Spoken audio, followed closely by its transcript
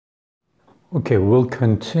Okay, we'll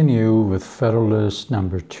continue with Federalist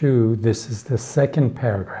number 2. This is the second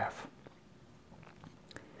paragraph.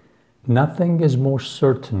 Nothing is more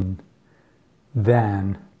certain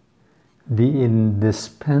than the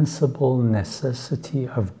indispensable necessity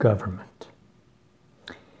of government,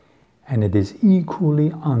 and it is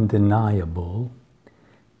equally undeniable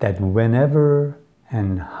that whenever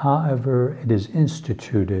and however it is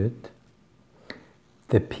instituted,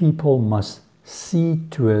 the people must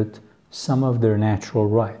cede to it some of their natural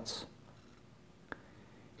rights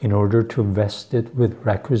in order to vest it with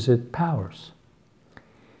requisite powers.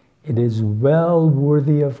 It is well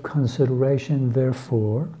worthy of consideration,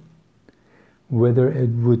 therefore, whether it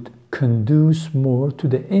would conduce more to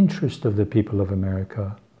the interest of the people of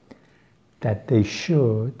America that they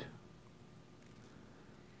should,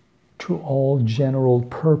 to all general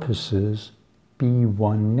purposes, be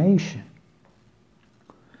one nation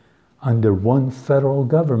under one federal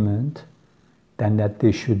government, than that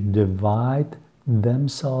they should divide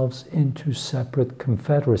themselves into separate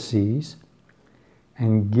confederacies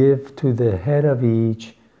and give to the head of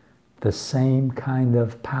each the same kind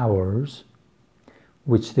of powers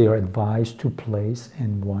which they are advised to place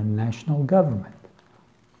in one national government.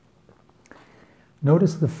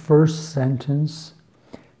 Notice the first sentence: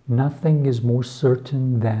 nothing is more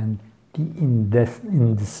certain than the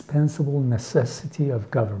indispensable necessity of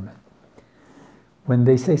government. When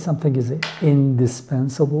they say something is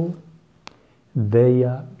indispensable,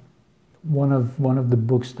 one of the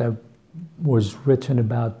books that was written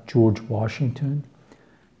about George Washington,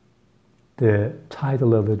 the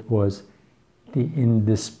title of it was The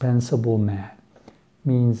Indispensable Man.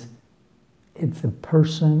 Means it's a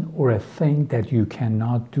person or a thing that you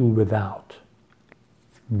cannot do without.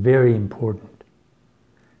 It's very important.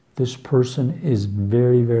 This person is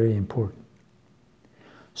very, very important.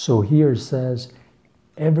 So here it says,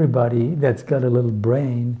 everybody that's got a little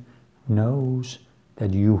brain knows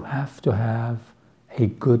that you have to have a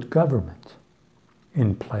good government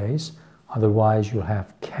in place, otherwise you'll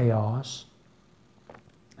have chaos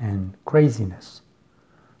and craziness.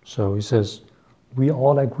 So he says, we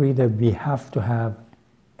all agree that we have to have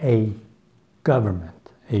a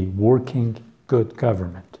government, a working, good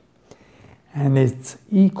government. And it's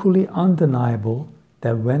equally undeniable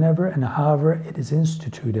that whenever and however it is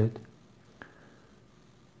instituted,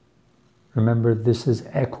 remember, this is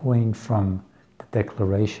echoing from the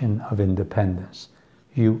Declaration of Independence.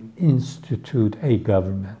 You institute a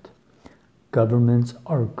government. Governments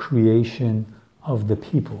are creation of the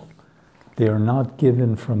people. They are not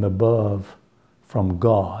given from above, from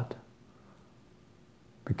God.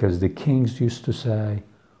 Because the kings used to say,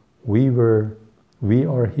 we are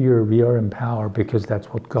here, we are in power because that's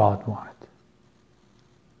what God wanted.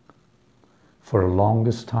 For the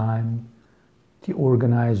longest time, the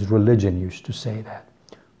organized religion used to say that.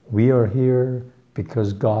 We are here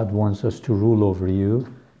because God wants us to rule over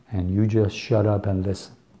you, and you just shut up and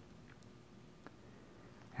listen.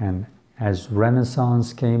 And as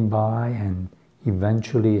Renaissance came by, and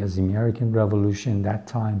eventually as the American Revolution, that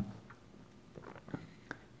time,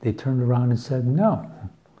 they turned around and said, no.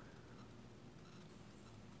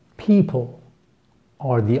 People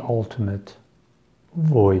are the ultimate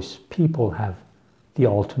voice. People have the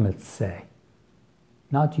ultimate say.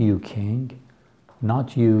 Not you, king,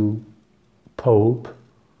 not you, pope,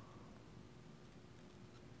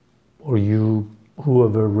 or you,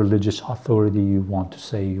 whoever religious authority you want to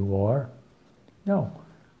say you are. No,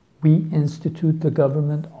 we institute the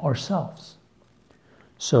government ourselves.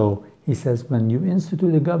 So he says, when you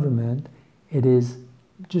institute a government, it is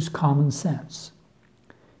just common sense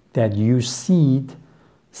that you cede.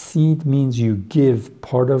 Cede means you give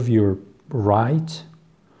part of your right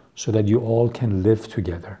so that you all can live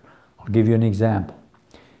together. I'll give you an example.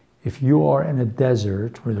 If you are in a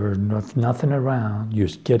desert where there's nothing around, you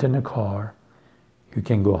just get in a car, you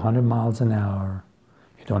can go 100 miles an hour,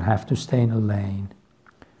 you don't have to stay in a lane,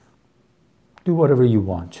 do whatever you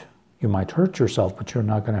want. You might hurt yourself, but you're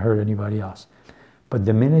not going to hurt anybody else. But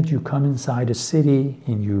the minute you come inside a city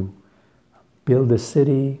and you build a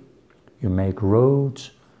city, you make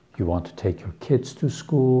roads, you want to take your kids to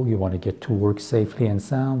school, you want to get to work safely and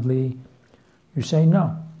soundly, you say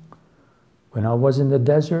no. When I was in the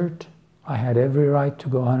desert, I had every right to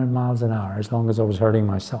go 100 miles an hour as long as I was hurting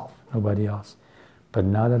myself, nobody else. But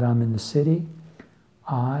now that I'm in the city,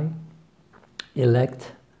 I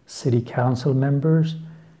elect city council members,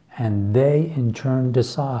 and they in turn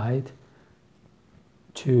decide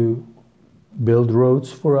to build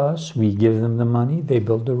roads for us. We give them the money, they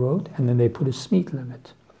build the road, and then they put a speed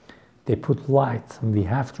limit. They put lights, and we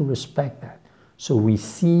have to respect that. So we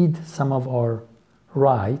cede some of our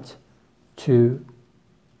right to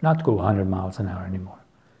not go 100 miles an hour anymore.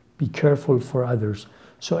 Be careful for others.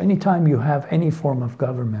 So anytime you have any form of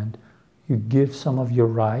government, you give some of your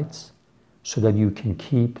rights so that you can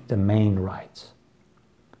keep the main rights.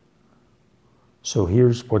 So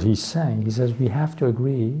here's what he's saying. He says we have to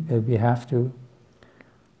agree that we have to,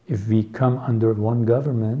 if we come under one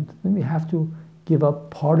government, then we have to give up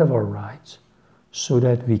part of our rights so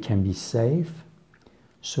that we can be safe,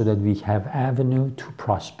 so that we have avenue to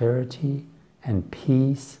prosperity and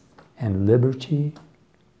peace and liberty,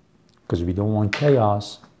 because we don't want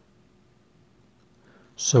chaos.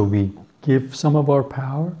 So we give some of our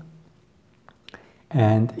power,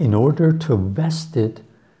 and in order to vest it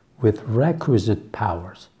with requisite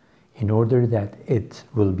powers, in order that it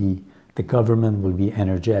will be, the government will be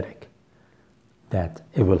energetic, that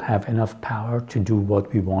it will have enough power to do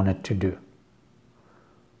what we want it to do.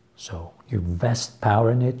 So you vest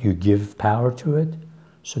power in it, you give power to it,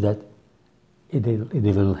 so that it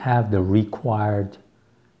will have the required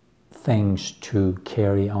things to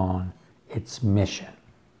carry on its mission.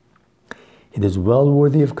 It is well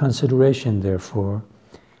worthy of consideration, therefore,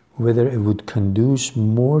 whether it would conduce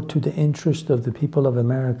more to the interest of the people of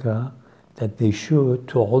America that they should,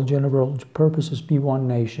 to all general purposes, be one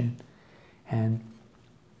nation. And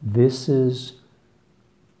this is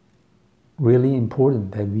really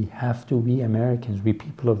important, that we have to, we Americans, we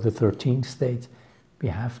people of the 13 states, we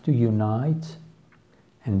have to unite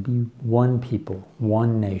and be one people,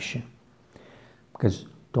 one nation. Because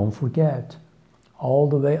don't forget, all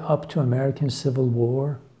the way up to American Civil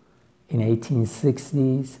War in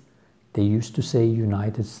 1860s, they used to say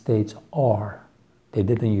United States are. They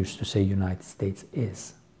didn't used to say United States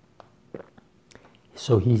is.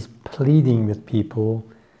 So he's pleading with people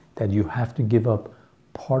that you have to give up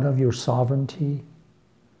part of your sovereignty,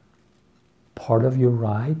 part of your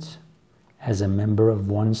rights as a member of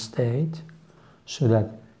one state, so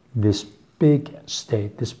that this big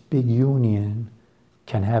state, this big union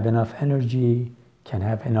can have enough energy, can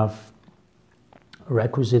have enough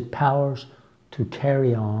requisite powers to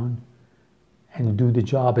carry on and do the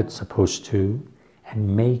job it's supposed to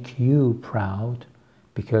and make you proud,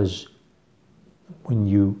 because when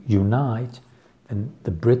you unite, then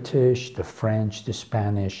the British, the French, the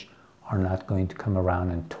Spanish are not going to come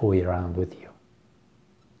around and toy around with you.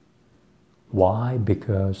 Why?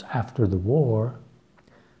 Because after the war,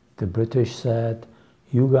 the British said,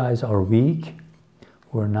 you guys are weak,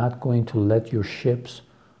 we're not going to let your ships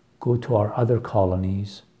go to our other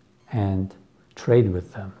colonies and trade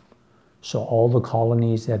with them. So all the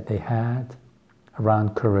colonies that they had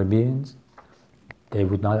around Caribbeans, they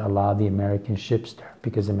would not allow the American ships there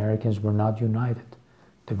because Americans were not united.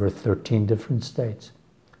 There were 13 different states.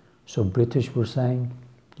 So British were saying,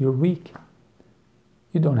 you're weak.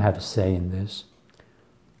 You don't have a say in this.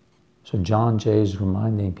 So John Jay is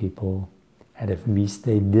reminding people that if we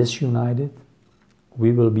stay disunited,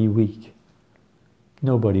 we will be weak.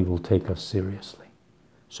 Nobody will take us seriously.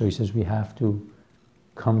 So he says we have to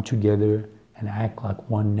come together and act like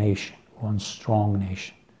one nation, one strong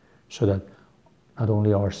nation, so that not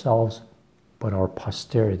only ourselves, but our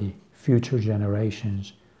posterity, future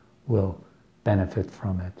generations, will benefit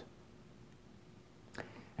from it.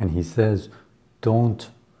 And he says, don't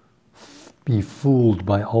be fooled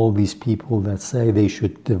by all these people that say they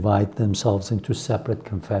should divide themselves into separate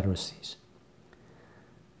confederacies.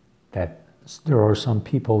 That there are some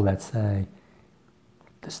people that say,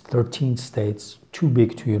 this 13 states, too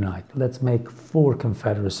big to unite. Let's make 4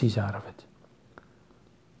 confederacies out of it.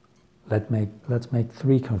 Let's make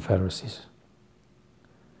 3 confederacies.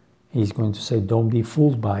 He's going to say, don't be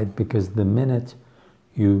fooled by it, because the minute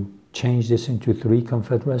you change this into 3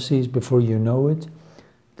 confederacies, before you know it,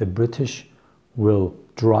 the British will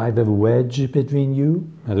drive a wedge between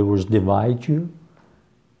you, in other words, divide you,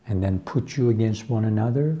 and then put you against one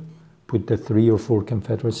another, put the 3 or 4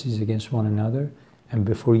 confederacies against one another, and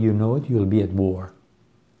before you know it, you'll be at war.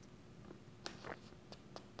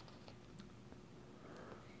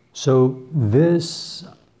 So this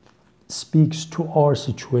speaks to our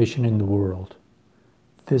situation in the world.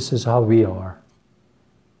 This is how we are.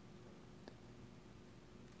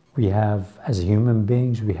 We have, as human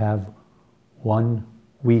beings, we have one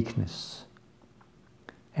weakness,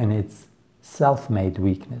 and it's self-made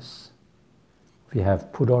weakness. We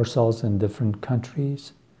have put ourselves in different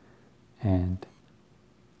countries, and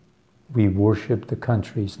we worship the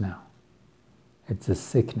countries now. It's a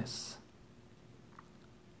sickness.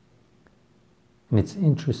 And it's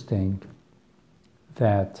interesting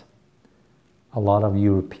that a lot of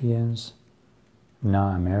Europeans, now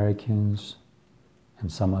Americans,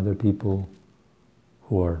 and some other people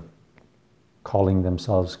who are calling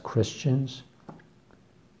themselves Christians,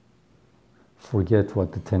 forget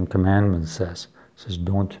what the Ten Commandments says. It says,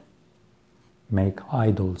 don't make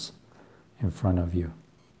idols in front of you.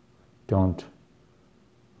 Don't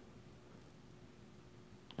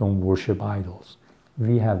worship idols.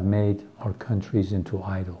 We have made our countries into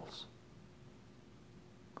idols.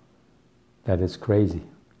 That is crazy.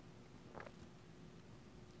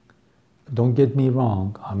 Don't get me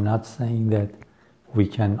wrong, I'm not saying that we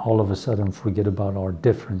can all of a sudden forget about our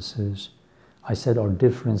differences. I said our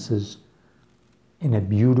differences in a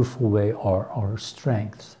beautiful way are our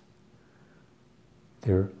strengths.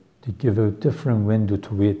 They give a different window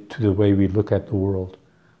to the way we look at the world.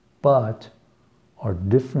 But our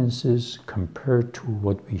differences compared to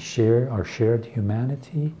what we share, our shared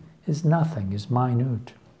humanity, is nothing, is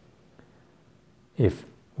minute. If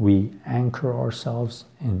we anchor ourselves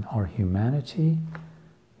in our humanity,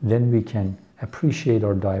 then we can appreciate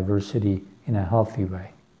our diversity in a healthy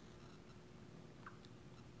way.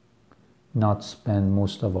 Not spend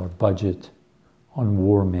most of our budget on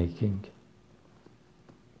war making.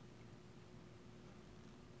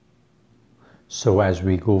 So as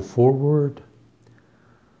we go forward,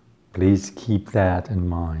 please keep that in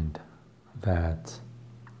mind, that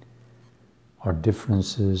our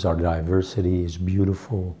differences, our diversity is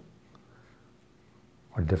beautiful.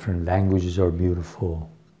 Our different languages are beautiful.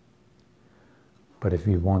 But if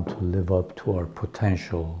we want to live up to our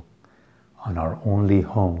potential on our only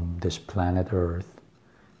home, this planet Earth,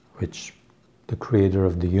 which the Creator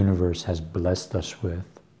of the universe has blessed us with,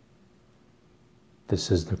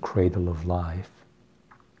 this is the cradle of life,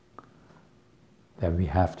 that we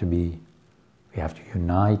have to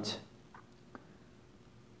unite,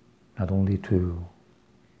 not only to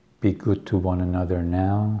be good to one another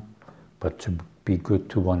now, but to be good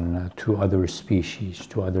to one another, to other species,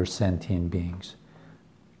 to other sentient beings.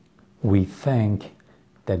 We think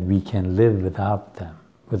that we can live without them,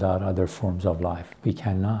 without other forms of life. We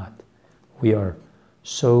cannot. We are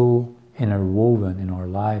so interwoven in our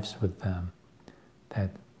lives with them that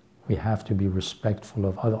we have to be respectful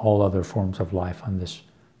of all other forms of life on this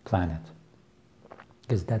planet.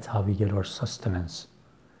 Because that's how we get our sustenance.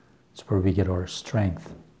 It's where we get our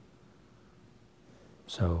strength.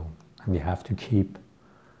 So, and we have to keep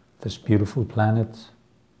this beautiful planet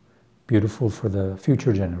beautiful for the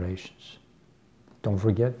future generations. Don't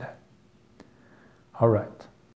forget that. All right.